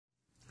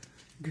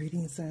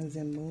Greetings, suns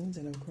and moons,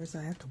 and of course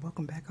I have to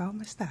welcome back all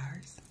my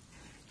stars.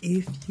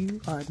 If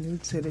you are new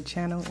to the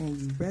channel and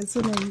you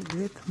resonate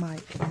with my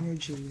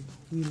energy,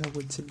 you know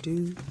what to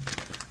do.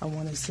 I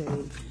want to say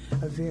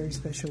a very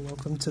special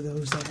welcome to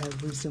those that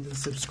have recently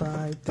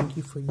subscribed. Thank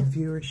you for your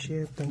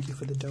viewership. Thank you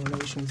for the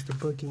donations, the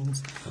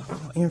bookings,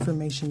 all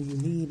information you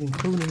need,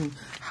 including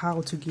how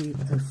to get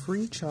a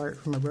free chart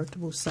from a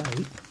reputable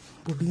site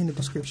will be in the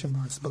description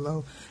box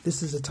below.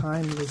 This is a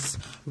timeless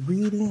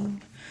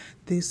reading.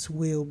 This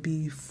will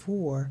be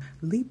for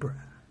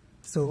Libra.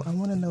 So I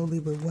want to know,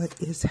 Libra, what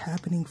is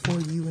happening for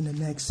you in the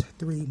next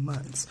 3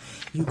 months?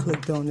 You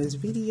clicked on this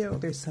video.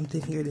 There's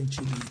something here that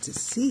you need to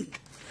see.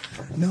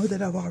 Know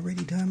that I've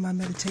already done my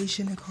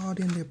meditation and called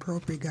in the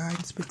appropriate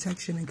guidance,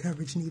 protection, and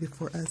coverage needed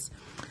for us.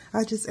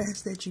 I just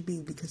ask that you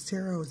be, because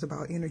tarot is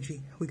about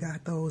energy. We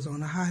got those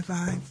on a high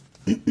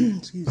vibe.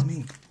 Excuse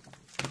me.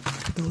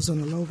 Those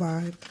on the low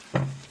vibe.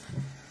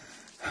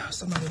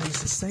 Somebody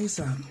needs to say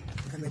something.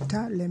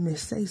 Let me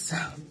say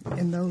something.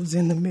 And those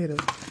in the middle.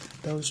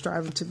 Those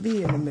striving to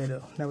be in the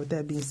middle. Now, with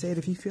that being said,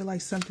 if you feel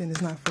like something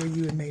is not for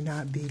you, it may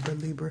not be. But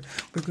Libra,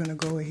 we're going to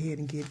go ahead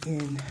and get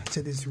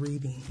into this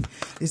reading.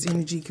 This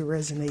energy could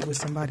resonate with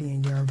somebody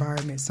in your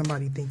environment.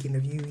 Somebody thinking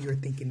of you, you're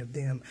thinking of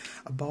them.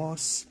 A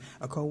boss,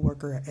 a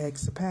co-worker, an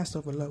ex, a passed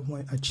over loved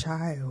one, a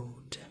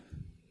child.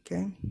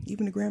 Okay?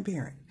 Even a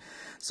grandparent.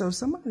 So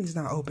somebody's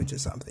not open to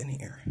something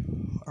here.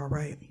 All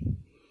right?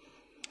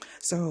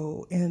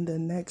 So in the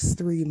next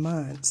 3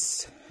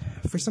 months,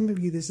 for some of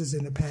you, this is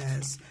in the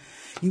past.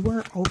 You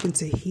weren't open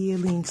to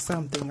healing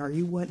something, or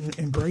you weren't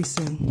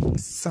embracing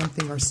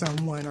something or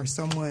someone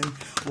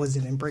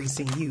wasn't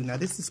embracing you. Now,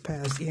 this is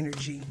past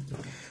energy.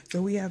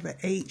 So we have an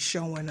 8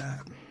 showing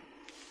up.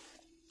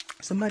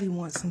 Somebody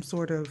wants some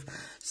sort of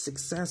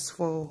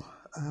successful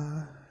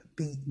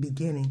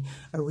beginning,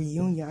 a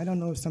reunion. I don't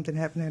know if something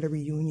happened at a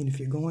reunion, if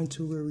you're going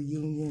to a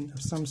reunion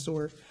of some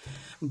sort,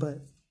 but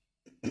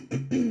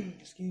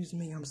excuse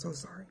me, I'm so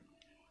sorry.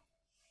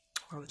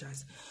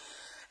 Apologize.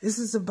 This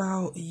is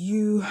about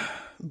you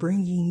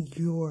bringing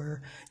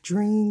your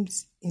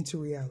dreams into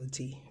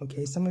reality.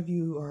 Okay, some of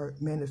you are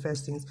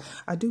manifesting.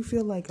 I do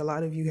feel like a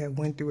lot of you have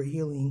went through a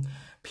healing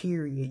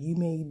period. You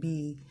may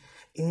be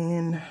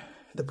in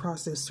the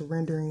process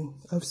surrendering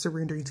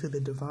to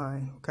the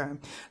divine. Okay,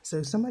 so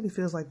if somebody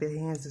feels like their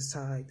hands is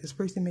tied, this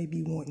person may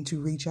be wanting to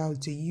reach out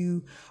to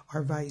you,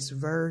 or vice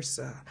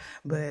versa.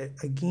 But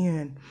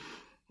again,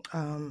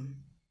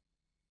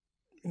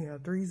 you know,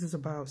 3s is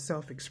about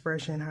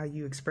self-expression, how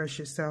you express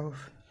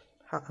yourself,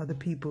 how other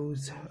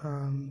people's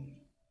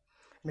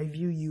may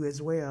view you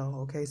as well.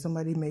 Okay,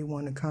 somebody may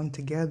want to come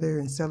together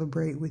and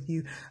celebrate with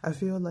you. I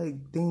feel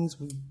like things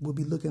will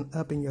be looking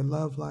up in your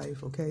love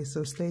life. Okay,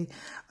 so stay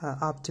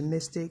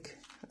optimistic.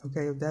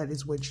 Okay, if that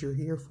is what you're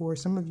here for.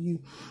 Some of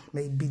you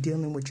may be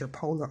dealing with your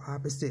polar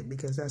opposite,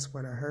 because that's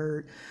what I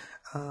heard.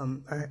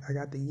 I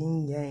got the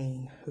yin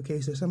yang. Okay,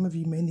 so some of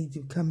you may need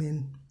to come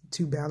in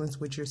to balance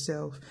with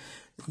yourself.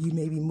 You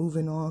may be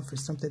moving on for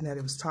something that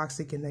it was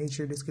toxic in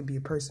nature. This could be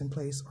a person,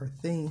 place, or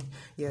thing.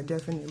 Yeah,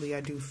 definitely,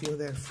 I do feel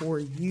that for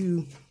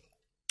you,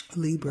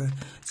 Libra.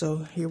 So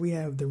here we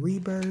have the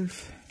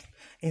rebirth,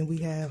 and we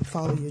have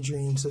follow your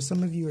dreams. So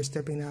some of you are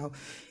stepping out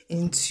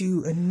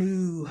into a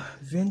new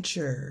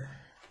venture.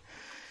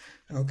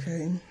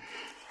 Okay.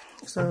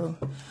 So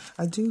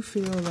I do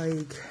feel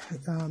like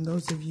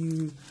those of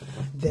you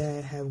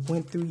that have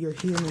went through your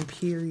healing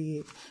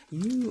period,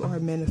 you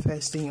are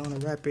manifesting on a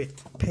rapid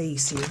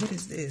pace here. What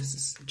is this?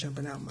 It's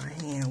jumping out my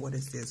hand. What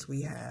is this?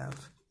 We have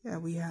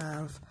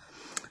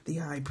the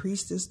High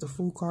Priestess, the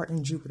Fool card,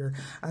 and Jupiter.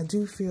 I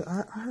do feel,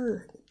 I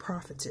heard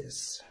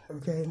prophetess.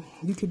 Okay,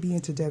 you could be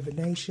into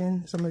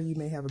divination. Some of you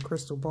may have a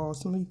crystal ball.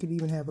 Some of you could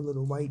even have a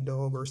little white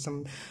dog or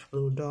some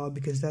little dog,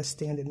 because that's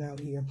standing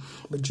out here.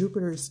 But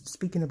Jupiter is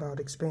speaking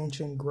about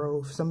expansion,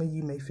 growth. Some of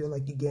you may feel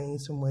like you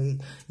gained some weight.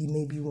 You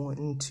may be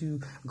wanting to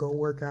go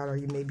work out, or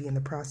you may be in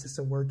the process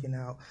of working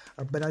out.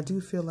 But I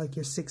do feel like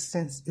your sixth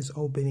sense is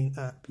opening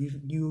up.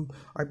 You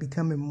are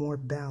becoming more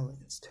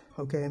balanced.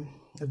 Okay,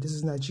 if this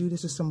is not you,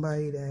 this is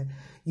somebody that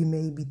you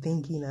may be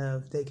thinking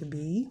of. They could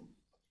be,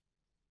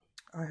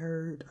 I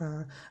heard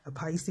a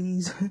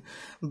Pisces,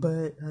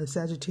 but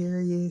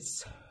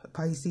Sagittarius,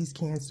 Pisces,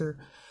 Cancer,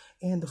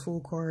 and the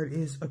Fool card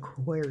is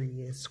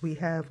Aquarius. We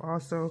have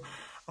also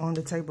on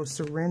the table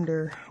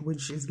surrender,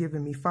 which is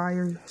giving me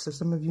fire. So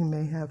some of you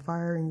may have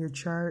fire in your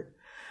chart,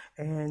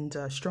 and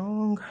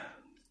strong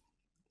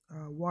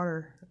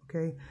water,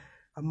 okay,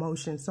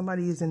 emotion.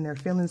 Somebody is in their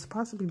feelings,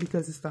 possibly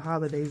because it's the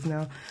holidays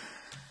now.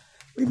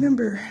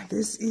 Remember,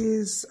 this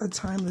is a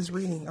timeless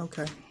reading.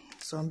 Okay,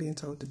 so I'm being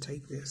told to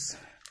take this.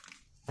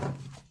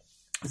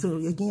 So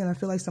again, I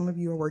feel like some of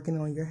you are working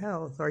on your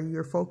health, or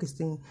you're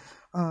focusing,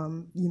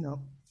 you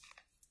know,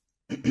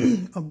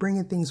 on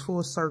bringing things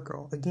full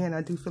circle. Again,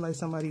 I do feel like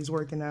somebody's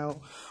working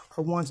out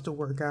or wants to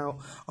work out.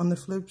 On the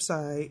flip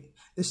side,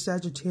 the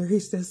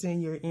Sagittarius that's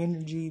in your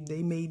energy,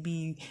 they may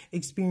be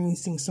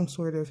experiencing some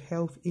sort of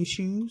health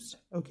issues.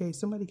 Okay,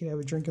 somebody could have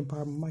a drinking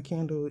problem. My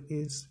candle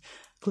is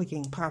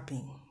clicking,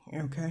 popping.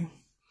 Okay.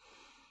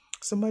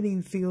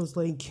 Somebody feels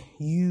like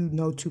you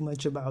know too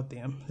much about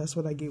them. That's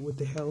what I get with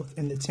the health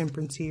and the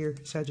temperance here.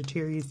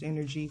 Sagittarius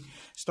energy,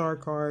 star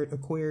card,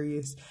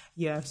 Aquarius.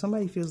 Yeah, if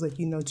somebody feels like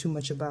you know too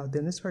much about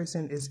them, this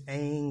person is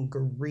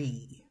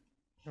angry.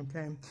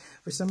 Okay.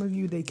 For some of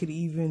you, they could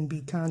even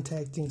be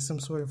contacting some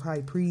sort of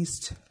high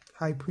priestess.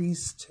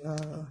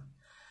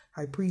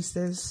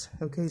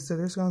 Okay, so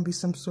there's going to be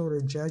some sort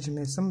of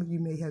judgment. Some of you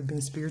may have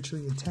been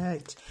spiritually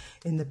attacked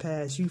in the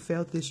past. You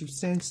felt this, you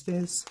sensed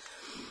this.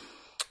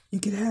 You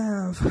could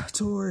have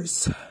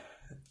Taurus.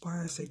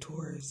 Why I say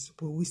Taurus?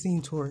 Well, we've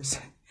seen Taurus.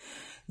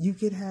 You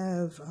could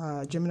have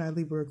Gemini,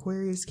 Libra,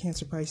 Aquarius,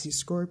 Cancer, Pisces,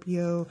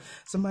 Scorpio.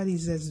 Somebody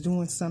that's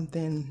doing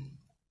something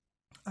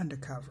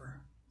undercover.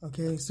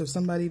 Okay, so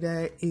somebody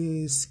that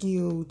is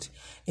skilled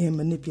in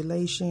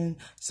manipulation.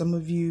 Some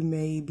of you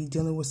may be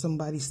dealing with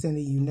somebody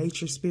sending you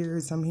nature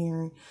spirits, I'm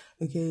hearing.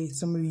 Okay,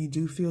 some of you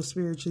do feel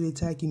spiritually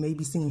attacked. You may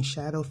be seeing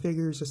shadow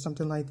figures or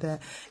something like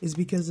that. It's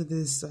because of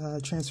this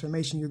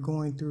transformation you're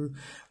going through,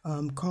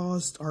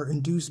 caused or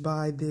induced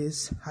by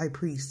this high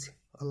priest.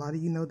 A lot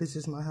of you know this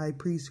is my high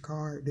priest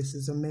card. This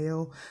is a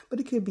male, but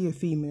it could be a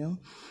female.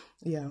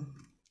 Yeah,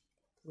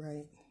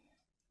 right.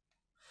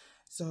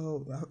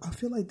 So I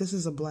feel like this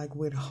is a black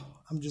widow.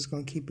 I'm just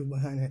going to keep it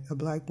 100. A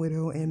black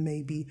widow, and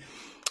maybe,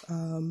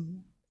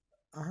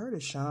 I heard a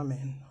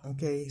shaman.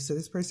 Okay. So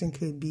this person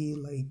could be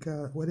like,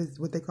 what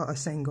they call a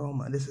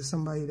sangoma. This is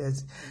somebody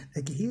that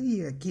can heal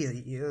you or kill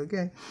you.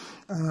 Okay.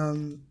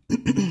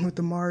 With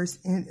the Mars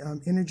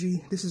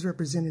energy, this is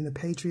representing the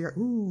patriarch.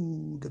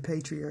 Ooh, the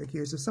patriarch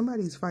here. So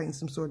somebody's fighting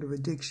some sort of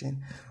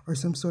addiction or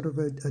some sort of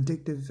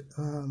addictive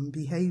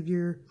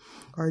behavior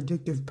or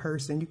addictive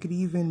person. You could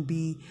even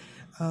be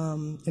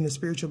in a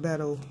spiritual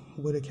battle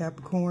with a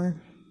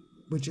Capricorn,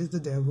 which is the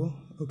devil.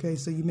 Okay,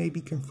 so you may be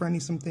confronting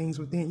some things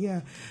within.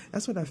 Yeah,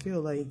 that's what I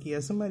feel like.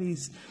 Yeah,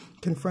 somebody's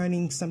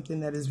confronting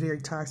something that is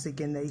very toxic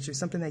in nature,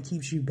 something that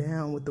keeps you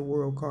bound with the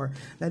World card.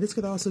 Now, this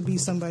could also be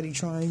somebody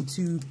trying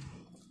to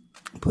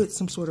put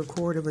some sort of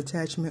cord of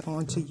attachment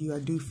onto you. I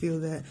do feel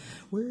that.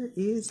 Where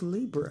is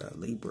Libra?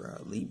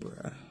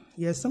 Libra.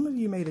 Yeah, some of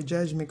you made a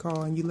judgment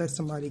call and you let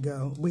somebody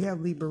go. We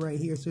have Libra right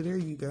here, so there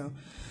you go.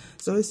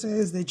 So it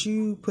says that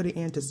you put it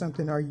into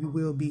something, or you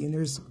will be, and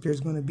there's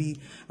going to be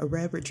a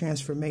rapid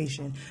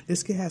transformation.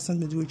 This could have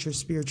something to do with your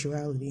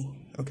spirituality.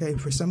 Okay,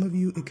 for some of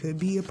you, it could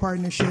be a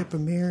partnership, a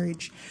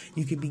marriage.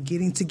 You could be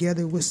getting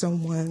together with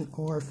someone,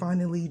 or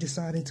finally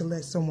deciding to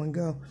let someone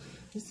go.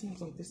 It seems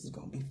like this is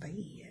going to be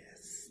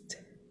fast.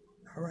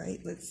 All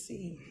right, let's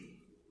see.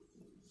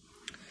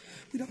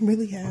 We don't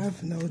really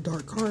have no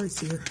dark cards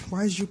here.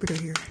 Why is Jupiter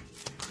here?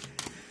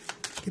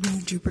 Give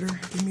me Jupiter.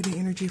 Give me the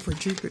energy for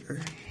Jupiter.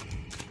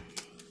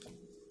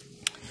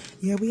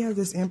 Yeah, we have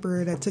this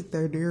emperor that took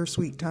their dear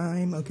sweet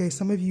time. Okay,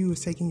 some of you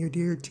is taking your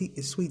dear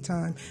sweet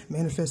time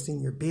manifesting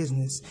your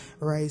business.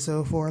 All right,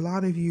 so for a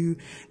lot of you,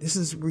 this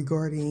is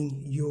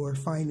regarding your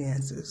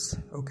finances.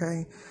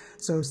 Okay,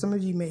 so some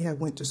of you may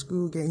have went to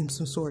school, gained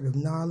some sort of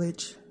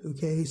knowledge.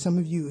 Okay, some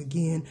of you,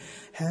 again,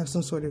 have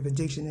some sort of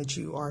addiction that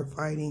you are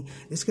fighting.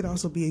 This could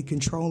also be a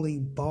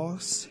controlling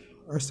boss,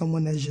 or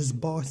someone that's just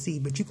bossy,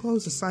 but you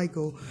close the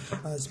cycle,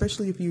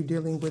 especially if you're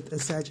dealing with a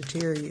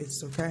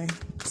Sagittarius, okay?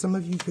 Some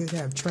of you could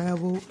have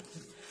traveled.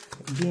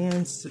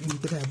 Again, so you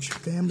could have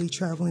family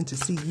traveling to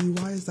see you.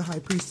 Why is the High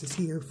Priestess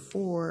here?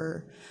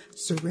 For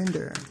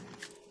surrender.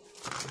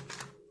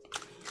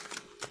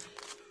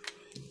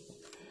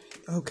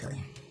 Okay.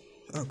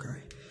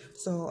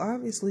 So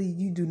obviously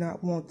you do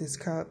not want this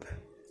cup.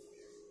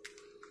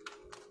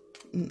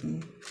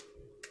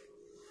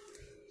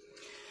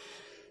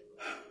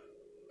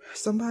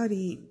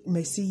 Somebody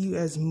may see you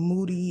as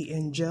moody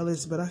and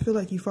jealous, but I feel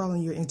like you're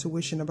following your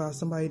intuition about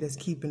somebody that's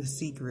keeping a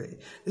secret.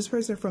 This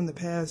person from the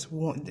past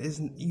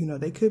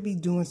they could be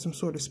doing some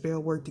sort of spell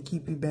work to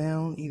keep you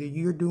bound. Either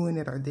you're doing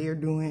it or they're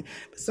doing it,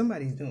 but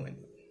somebody's doing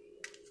it.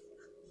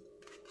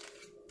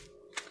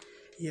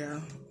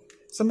 Yeah.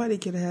 Somebody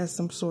could have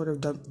some sort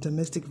of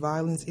domestic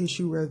violence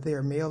issue, whether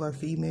they're male or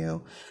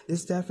female.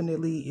 This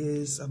definitely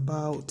is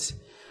about,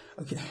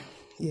 okay,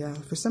 yeah.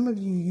 For some of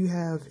you, you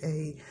have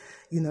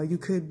you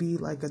could be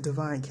like a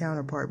divine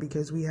counterpart,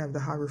 because we have the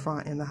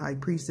Hierophant and the High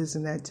Priestess,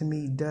 and that to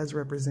me does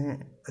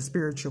represent a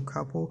spiritual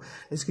couple.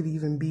 This could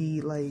even be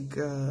like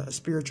a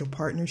spiritual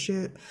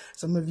partnership.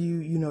 Some of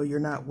you, you're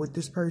not with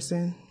this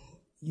person.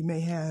 You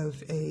may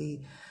have a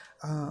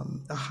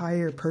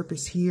higher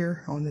purpose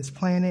here on this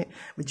planet,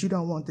 but you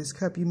don't want this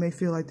cup. You may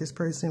feel like this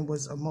person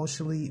was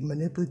emotionally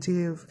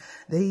manipulative.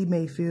 They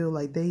may feel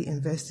like they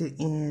invested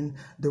in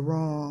the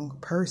wrong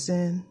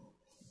person,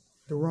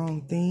 the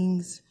wrong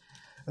things.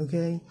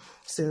 Okay,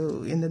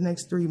 so in the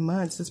next 3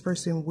 months, this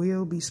person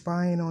will be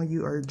spying on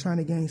you or trying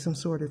to gain some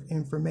sort of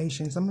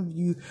information. Some of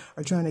you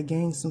are trying to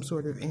gain some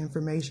sort of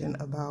information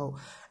about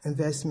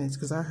investments,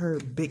 because I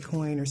heard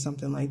Bitcoin or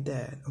something like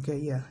that. Okay,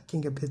 yeah,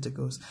 King of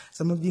Pentacles.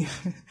 Some of you,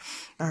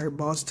 I heard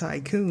Boss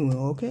Tycoon.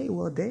 Okay,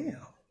 well,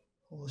 damn.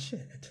 Well,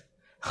 shit.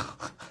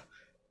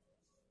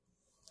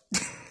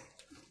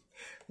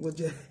 Well,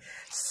 just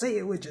say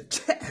it with your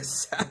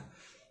chest.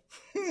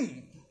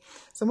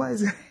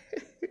 Somebody's...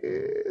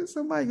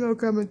 Somebody gonna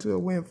come into a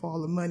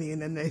windfall of money in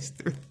the next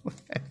 3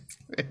 months.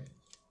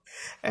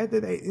 After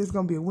that, it's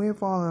gonna be a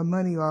windfall of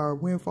money or a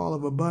windfall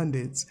of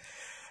abundance.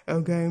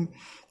 Okay,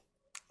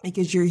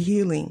 because you're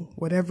healing.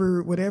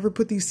 Whatever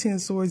put these 10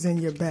 swords in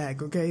your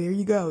back. Okay, here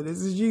you go.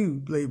 This is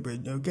you, Libra.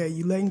 Okay,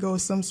 you letting go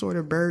of some sort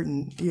of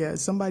burden. Yeah,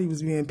 somebody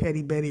was being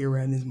petty Betty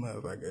around this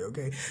motherfucker.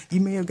 Okay,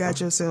 you may have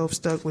got yourself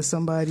stuck with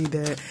somebody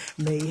that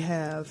may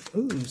have.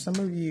 Ooh, some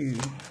of you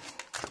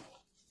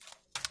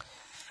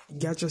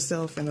got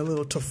yourself in a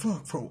little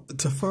tafurkle.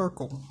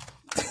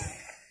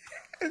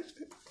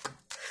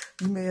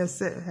 You may have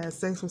had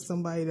sex with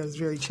somebody that's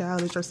very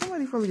childish or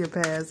somebody from your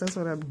past. That's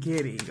what I'm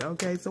getting.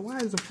 Okay, so why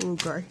is the Fool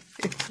card?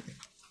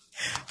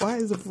 Why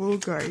is the Fool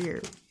card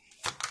here?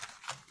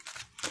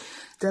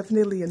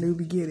 Definitely a new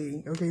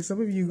beginning. Okay, some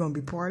of you going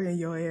to be partying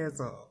your ass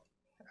off.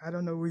 I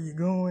don't know where you're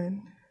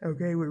going.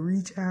 Okay, but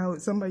reach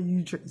out. Some of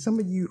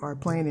you are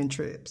planning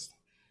trips.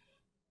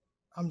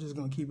 I'm just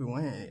going to keep it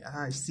 100.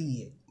 I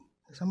see it.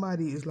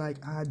 Somebody is like,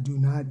 I do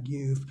not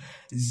give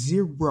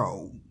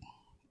 0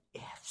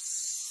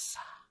 F's.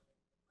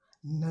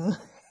 No.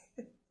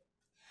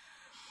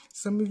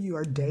 Some of you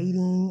are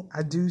dating.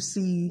 I do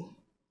see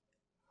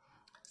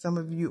some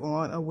of you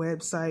on a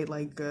website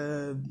like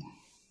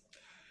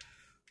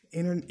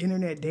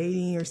internet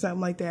dating or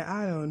something like that.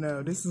 I don't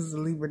know. This is a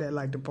Libra that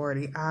like to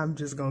party. I'm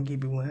just gonna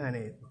keep it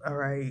 100. All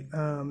right.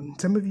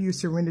 Some of you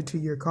surrender to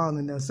your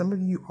calling though. Some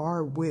of you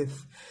are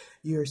with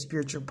your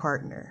spiritual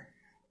partner.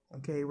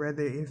 Okay,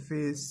 whether if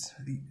it's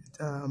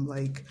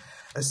like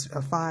a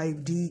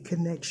 5D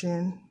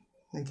connection.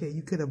 Okay,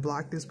 you could have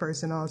blocked this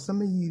person off.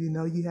 Some of you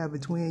know you have a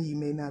twin. You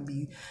may not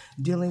be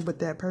dealing with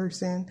that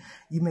person.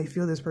 You may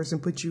feel this person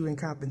put you in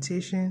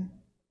competition.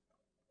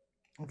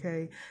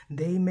 Okay,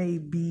 they may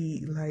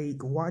be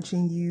like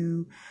watching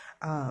you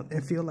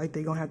and feel like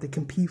they're going to have to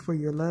compete for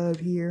your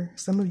love here.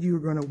 Some of you are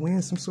going to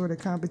win some sort of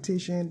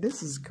competition.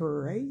 This is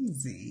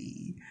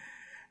crazy.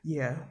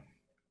 Yeah.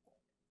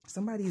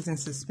 Somebody is in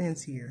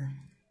suspense here.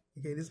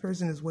 Okay, this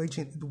person is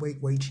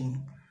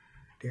waiting.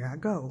 There I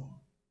go.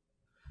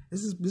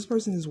 This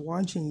person is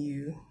watching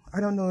you. I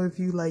don't know if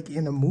you like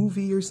in a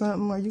movie or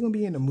something. Are you gonna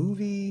be in a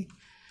movie?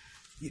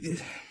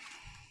 This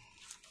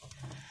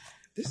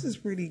is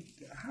pretty.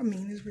 I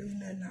mean, it's really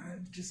nothing.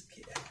 I'm just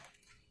kidding.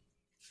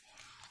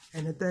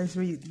 And in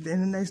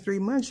the next 3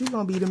 months, you're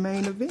gonna be the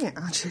main event.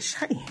 I'm just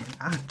saying.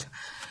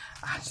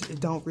 It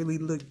don't really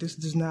look. This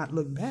does not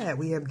look bad.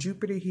 We have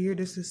Jupiter here.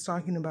 This is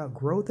talking about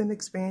growth and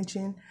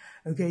expansion.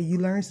 Okay, you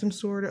learned some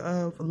sort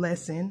of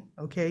lesson.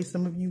 Okay,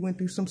 some of you went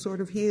through some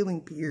sort of healing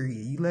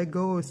period. You let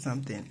go of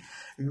something,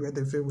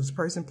 whether if it was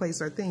person,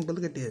 place, or thing. But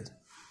look at this.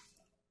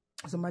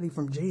 Somebody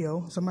from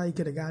jail. Somebody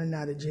could have gotten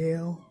out of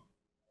jail.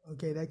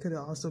 Okay, that could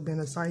have also been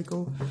a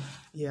cycle.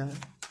 Yeah,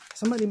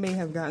 somebody may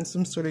have gotten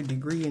some sort of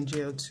degree in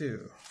jail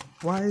too.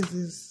 Why is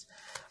this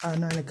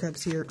 9 of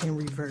Cups here in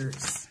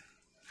reverse?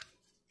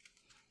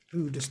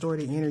 Ooh,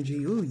 distorted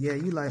energy. Ooh, yeah,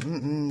 you like,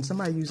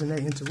 somebody using that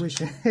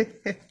intuition.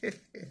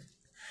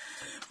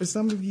 For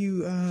some of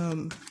you,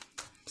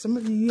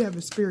 you have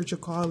a spiritual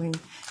calling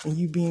and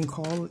you're being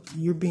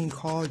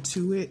called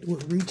to it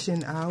with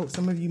reaching out.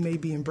 Some of you may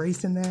be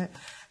embracing that.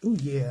 Ooh,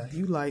 yeah,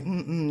 you like,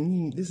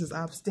 this is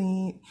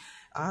obstinate,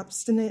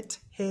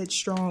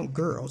 headstrong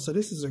girl. So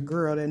this is a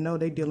girl that know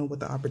they dealing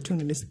with the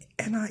opportunities.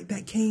 And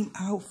that came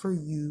out for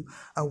you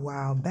a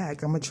while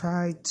back. I'm going to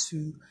try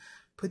to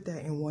put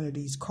that in one of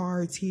these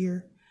cards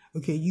here.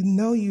 Okay, you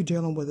know you're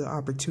dealing with the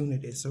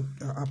opportunities.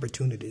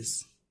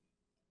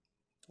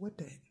 What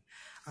the?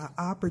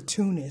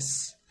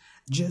 Opportunists.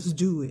 Just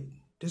do it.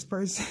 This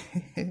person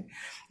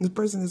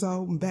is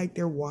all back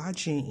there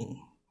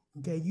watching.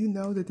 Okay, you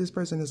know that this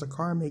person is a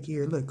karmic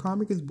here. Look,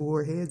 karmic is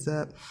bored, heads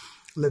up.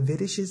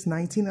 Leviticus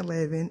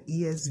 19:11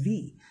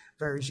 ESV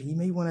version. You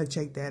may want to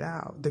check that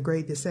out. The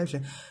Great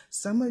Deception.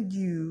 Some of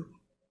you,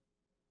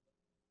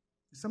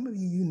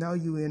 you know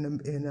you in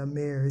a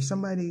marriage.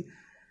 Somebody,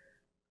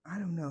 I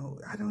don't know.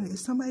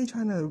 Is somebody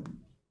trying to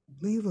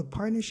leave a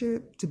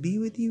partnership to be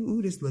with you?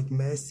 Ooh, this look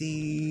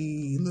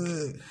messy.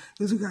 Look,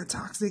 this we got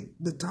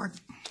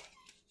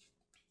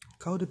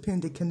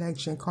codependent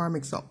connection,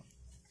 karmic soul.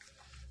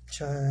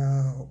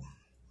 Child.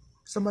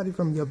 Somebody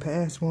from your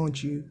past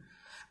wants you,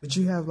 but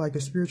you have like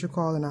a spiritual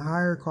call and a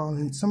higher call.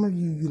 And some of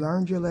you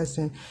learned your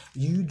lesson.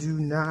 You do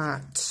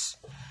not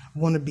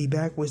want to be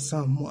back with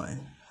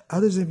someone.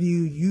 Others of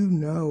you, you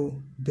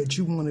know that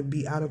you want to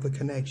be out of a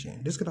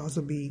connection. This could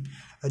also be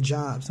a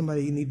job. I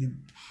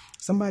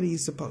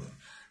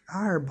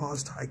heard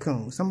boss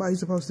tycoon. Somebody's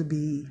supposed to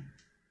be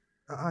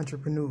an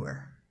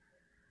entrepreneur.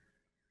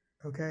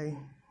 Okay.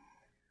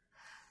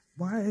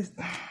 Why is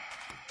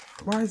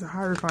a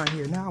Hierophant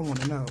here? Now I want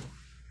to know.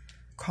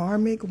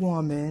 Karmic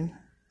woman,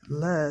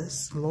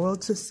 lust, loyal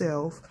to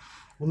self,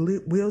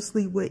 will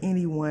sleep with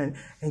anyone,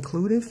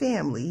 including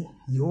family,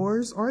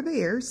 yours or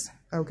theirs.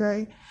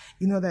 Okay.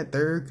 You know that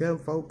third cousin,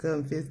 fourth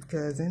cousin, fifth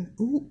cousin.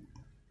 Ooh.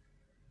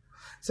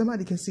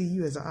 Somebody can see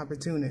you as an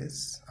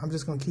opportunist. I'm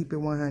just going to keep it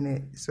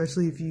 100,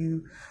 especially if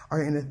you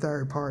are in a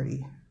third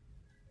party.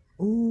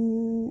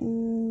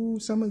 Ooh. Ooh,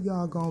 some of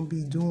y'all gonna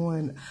be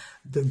doing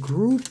the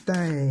group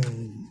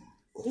thing.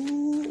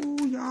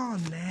 Ooh, y'all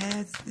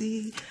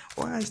nasty.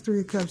 Why is 3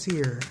 of Cups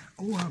here?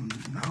 Oh, I'm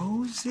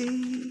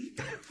nosy.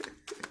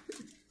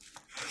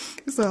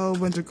 It's a whole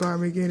bunch of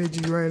karmic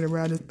energy running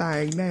around this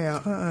thing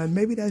now.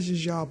 Maybe that's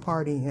just y'all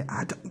partying.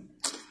 I don't.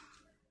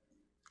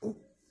 Ooh.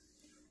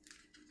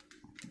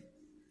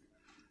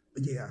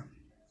 Yeah.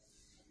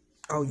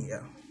 Oh,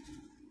 yeah.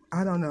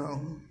 I don't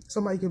know.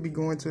 Somebody could be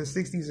going to a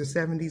 60s or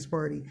 70s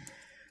party.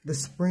 The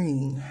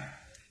spring.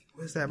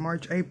 What's that?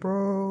 March,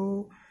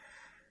 April,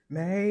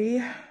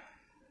 May,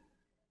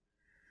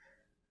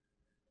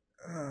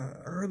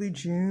 early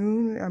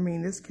June. I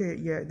mean, this could,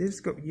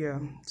 yeah,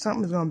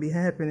 something's gonna be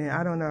happening.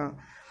 I don't know.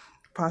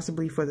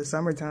 Possibly for the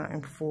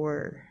summertime.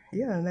 For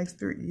the next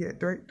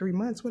 3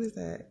 months. What is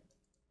that?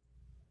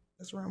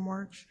 That's around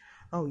March.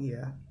 Oh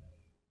yeah.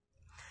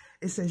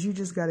 It says you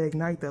just gotta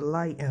ignite the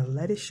light and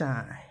let it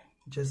shine.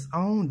 Just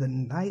own the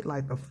night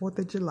like the 4th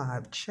of July.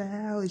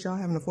 Child, is y'all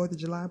having a 4th of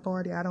July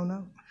party? I don't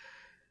know.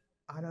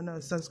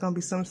 So it's going to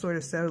be some sort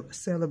of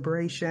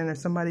celebration, or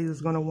somebody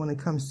who's going to want to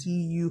come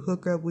see you,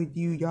 hook up with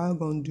you. Y'all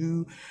going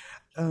to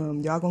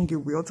y'all going to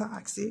get real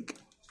toxic.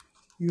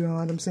 You know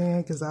what I'm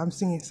saying? Because I'm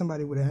seeing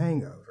somebody with a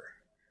hangover.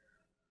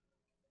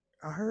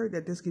 I heard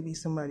that this could be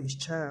somebody's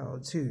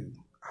child too.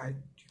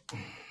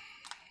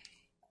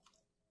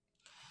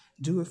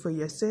 Do it for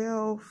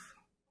yourself.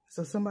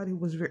 So somebody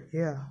was very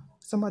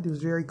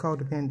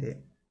codependent.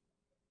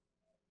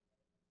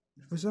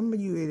 For some of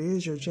you, it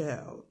is your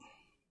child.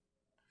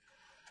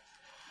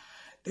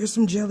 There's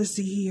some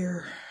jealousy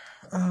here.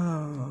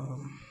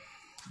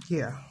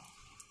 Yeah.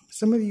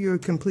 Some of you are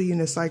completing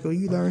a cycle.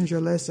 You learned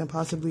your lesson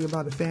possibly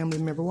about a family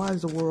member. Why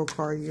is the World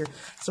card here?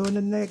 So in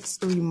the next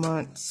 3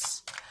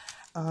 months,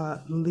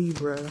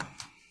 Libra,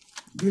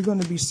 you're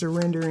going to be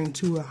surrendering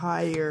to a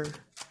higher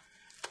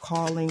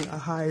calling, a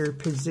higher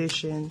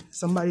position.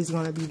 Somebody's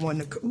going to be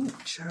wanting to... Ooh,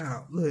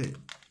 child, look.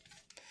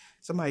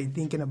 Somebody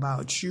thinking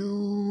about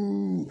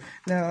you.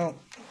 Now...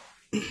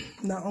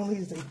 Not only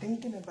is they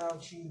thinking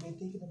about you, they're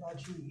thinking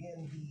about you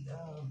in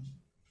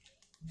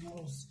the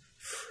most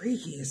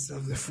freakiest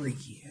of the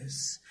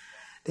freakiest.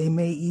 They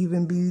may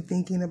even be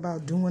thinking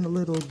about doing a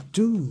little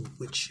do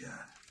with you.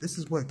 This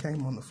is what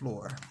came on the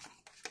floor.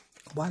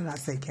 Why did I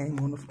say came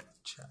on the floor?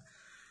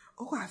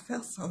 Oh, I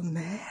felt so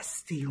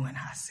nasty when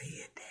I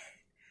said that.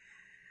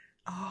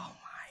 Oh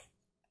my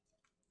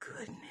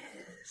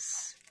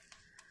goodness.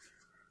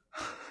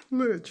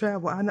 Look,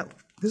 travel. I know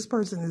this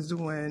person is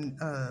doing...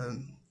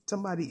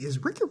 Somebody is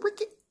Ricky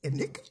and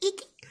Nicky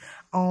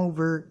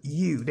over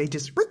you. They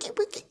just Ricky.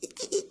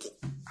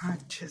 I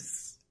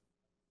just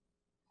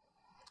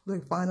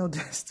look, final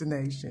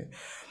destination.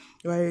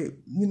 Right?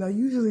 You know,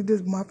 usually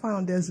my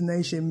final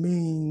destination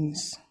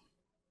means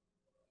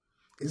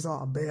it's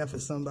all bad for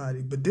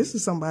somebody. But this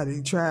is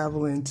somebody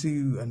traveling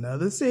to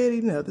another city,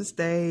 another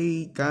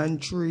state,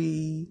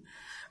 country.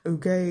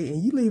 Okay?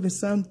 And you leaving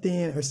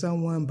something or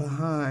someone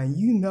behind.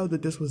 You know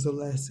that this was a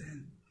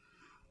lesson.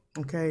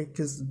 Okay,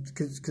 because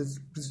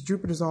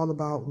Jupiter's all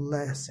about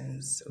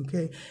lessons,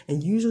 okay?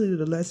 And usually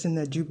the lesson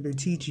that Jupiter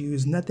teaches you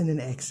is nothing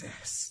in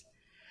excess.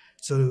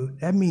 So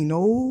that means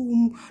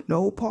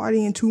no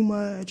partying too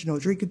much, no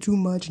drinking too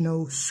much,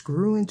 no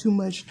screwing too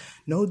much,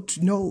 no,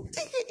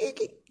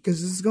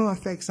 because this is going to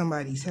affect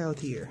somebody's health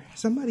here.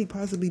 Somebody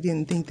possibly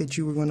didn't think that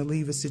you were going to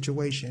leave a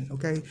situation,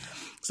 okay?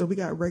 So we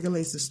got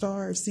regulates the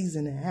stars,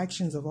 season the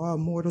actions of all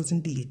mortals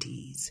and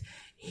deities,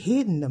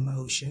 hidden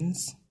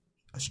emotions,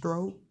 a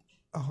stroke,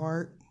 a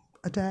heart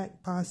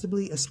attack,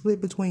 possibly a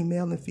split between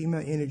male and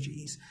female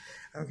energies.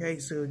 Okay,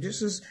 so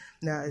this is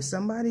now if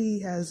somebody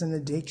has an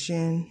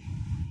addiction,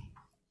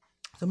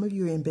 some of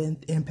you are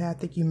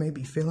empathic, you may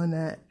be feeling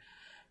that.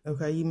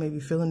 Okay, you may be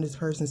feeling this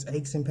person's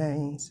aches and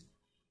pains.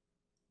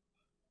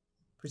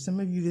 For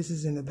some of you, this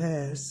is in the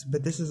past,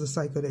 but this is a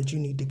cycle that you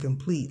need to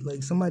complete.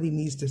 Like somebody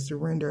needs to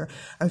surrender.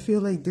 I feel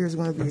like there's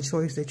going to be a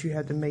choice that you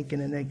have to make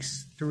in the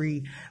next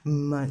 3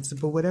 months.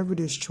 But whatever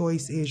this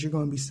choice is, you're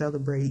going to be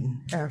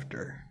celebrating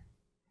after.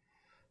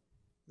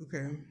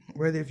 Okay.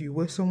 Whether if you're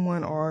with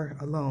someone or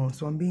alone.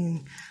 So I'm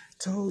being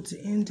told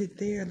to end it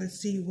there.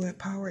 Let's see what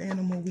power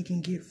animal we can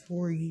get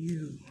for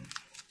you.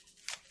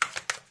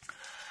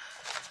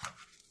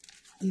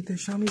 Either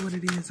show me what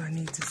it is I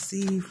need to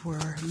see for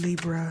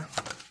Libra.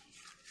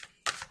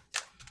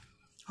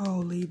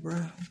 Oh,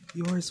 Libra,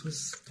 yours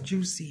was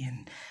juicy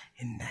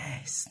and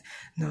nice.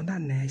 No,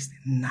 not nasty,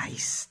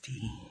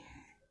 nicey.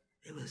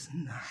 It was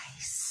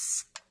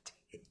nice.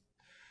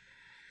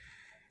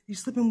 You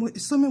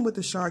swimming with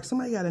the shark.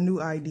 Somebody got a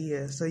new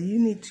idea, so you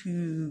need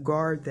to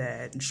guard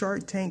that.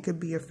 Shark Tank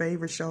could be a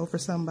favorite show for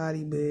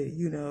somebody, but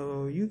you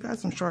know you got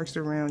some sharks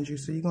around you,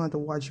 so you're going to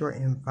have to watch your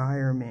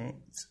environment.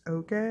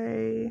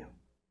 Okay.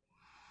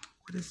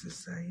 What does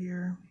this say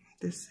here?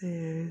 This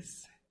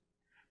says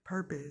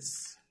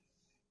purpose.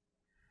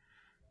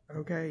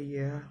 Okay,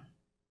 yeah.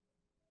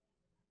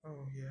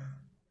 Oh, yeah.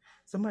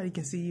 Somebody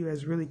can see you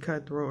as really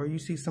cutthroat, or you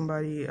see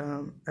somebody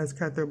as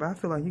cutthroat, but I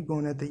feel like you're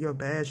going after your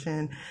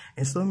passion.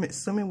 And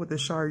swimming with the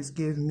sharks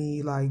give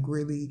me like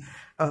really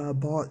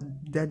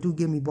that do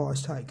give me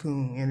boss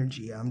tycoon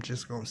energy. I'm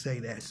just gonna say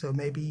that. So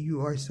maybe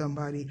you are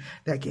somebody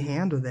that can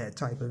handle that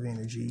type of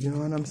energy. You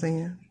know what I'm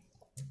saying?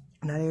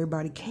 Not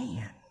everybody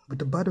can. With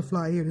the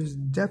butterfly here, there's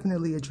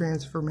definitely a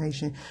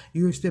transformation.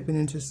 You're stepping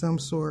into some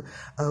sort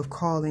of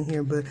calling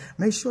here, but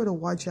make sure to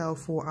watch out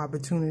for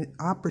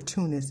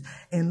opportunists.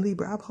 And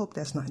Libra, I hope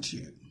that's not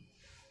you.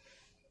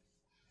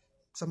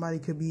 Somebody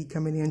could be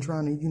coming in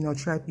trying to, you know,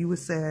 trap you with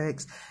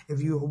sex. If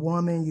you're a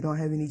woman, you don't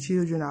have any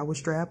children, I would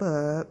strap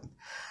up.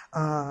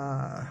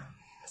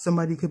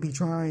 Somebody could be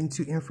trying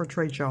to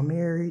infiltrate your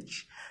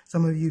marriage.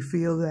 Some of you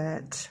feel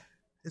that.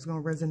 It's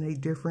going to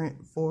resonate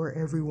different for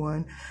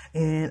everyone.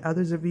 And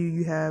others of you,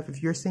 you have,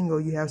 if you're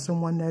single, you have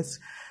someone that's,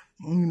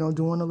 you know,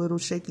 doing a little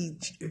shaky,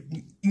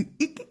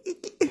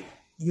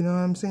 you know what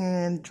I'm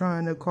saying?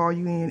 Trying to call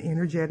you in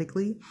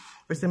energetically.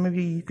 For some of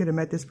you, you could have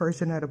met this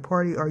person at a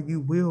party, or you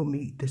will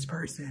meet this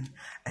person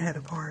at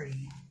a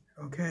party.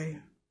 Okay?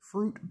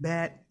 Fruit,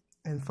 bat,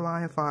 and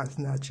flying fox.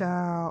 Now,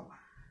 child,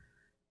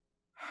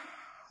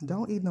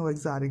 don't eat no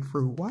exotic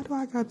fruit. Why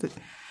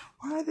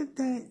did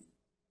that...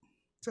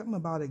 Something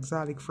about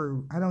exotic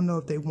fruit. I don't know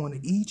if they want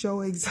to eat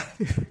your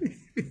exotic fruit.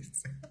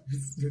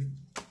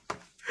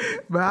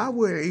 But I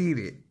wouldn't eat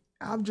it.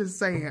 I'm just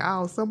saying,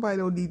 somebody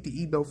don't need to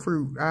eat no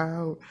fruit.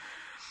 Oh,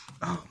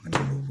 let me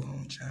move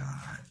on,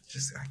 child.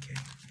 I can't.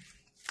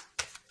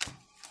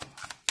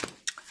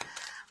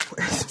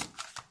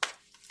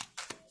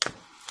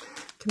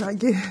 Can I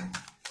get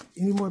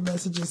any more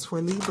messages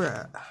for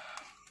Libra?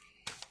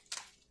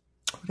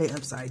 They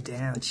upside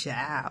down,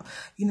 child.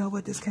 You know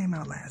what? This came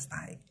out last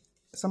night.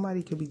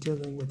 Somebody could be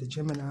dealing with a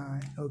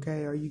Gemini,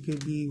 okay? Or you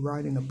could be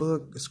writing a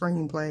book, a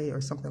screenplay, or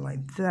something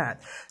like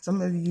that.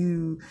 Some of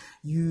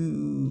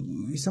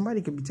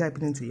somebody could be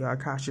tapping into your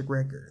Akashic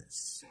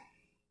records.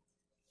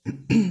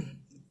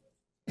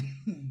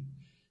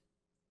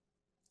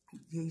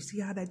 You see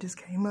how that just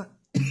came up?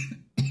 They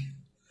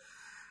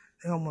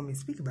don't want me to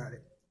speak about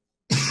it.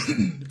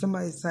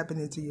 Somebody's tapping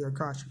into your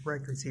Akashic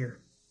records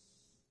here.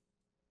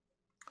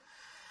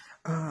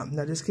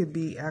 Now, this could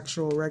be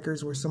actual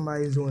records where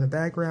somebody's doing a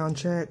background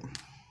check,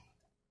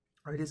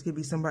 or this could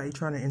be somebody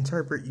trying to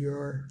interpret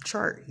your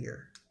chart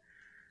here.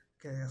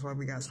 Okay, that's why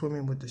we got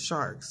swimming with the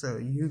sharks. So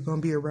you're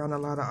going to be around a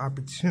lot of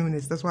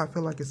opportunities. That's why I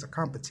feel like it's a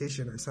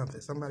competition or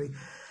something. Somebody,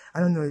 I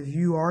don't know if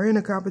you are in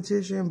a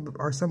competition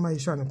or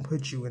somebody's trying to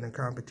put you in a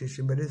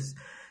competition, but it's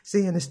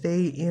saying to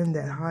stay in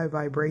that high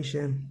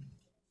vibration.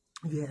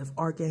 You have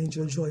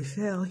Archangel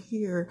Joyfel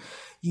here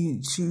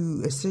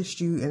to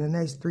assist you in the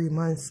next 3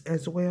 months,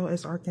 as well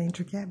as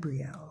Archangel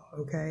Gabriel.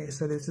 Okay,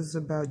 so this is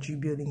about you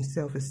building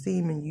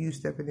self-esteem and you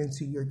stepping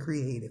into your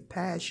creative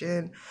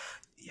passion,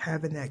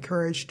 having that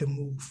courage to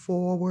move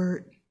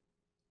forward.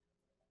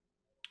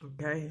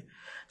 Okay,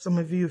 some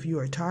of you, if you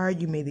are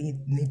tired, you may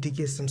need to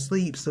get some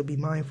sleep, so be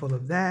mindful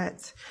of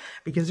that,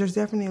 because there's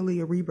definitely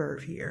a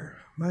rebirth here.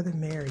 Mother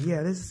Mary,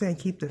 yeah, this is saying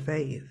keep the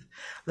faith.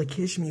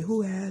 Lakishmi,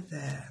 who had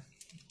that?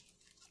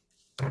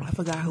 I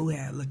forgot who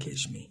had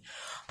Lakishmi.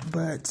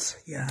 But,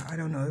 yeah, I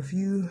don't know. If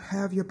you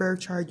have your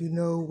birth chart, you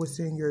know what's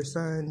in your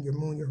sun, your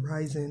moon, your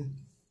rising,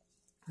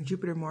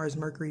 Jupiter, Mars,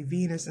 Mercury,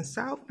 Venus, and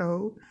South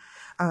Node,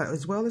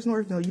 as well as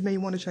North Node. You may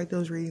want to check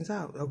those readings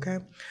out, okay?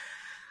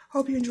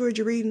 Hope you enjoyed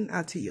your reading.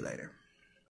 I'll see you later.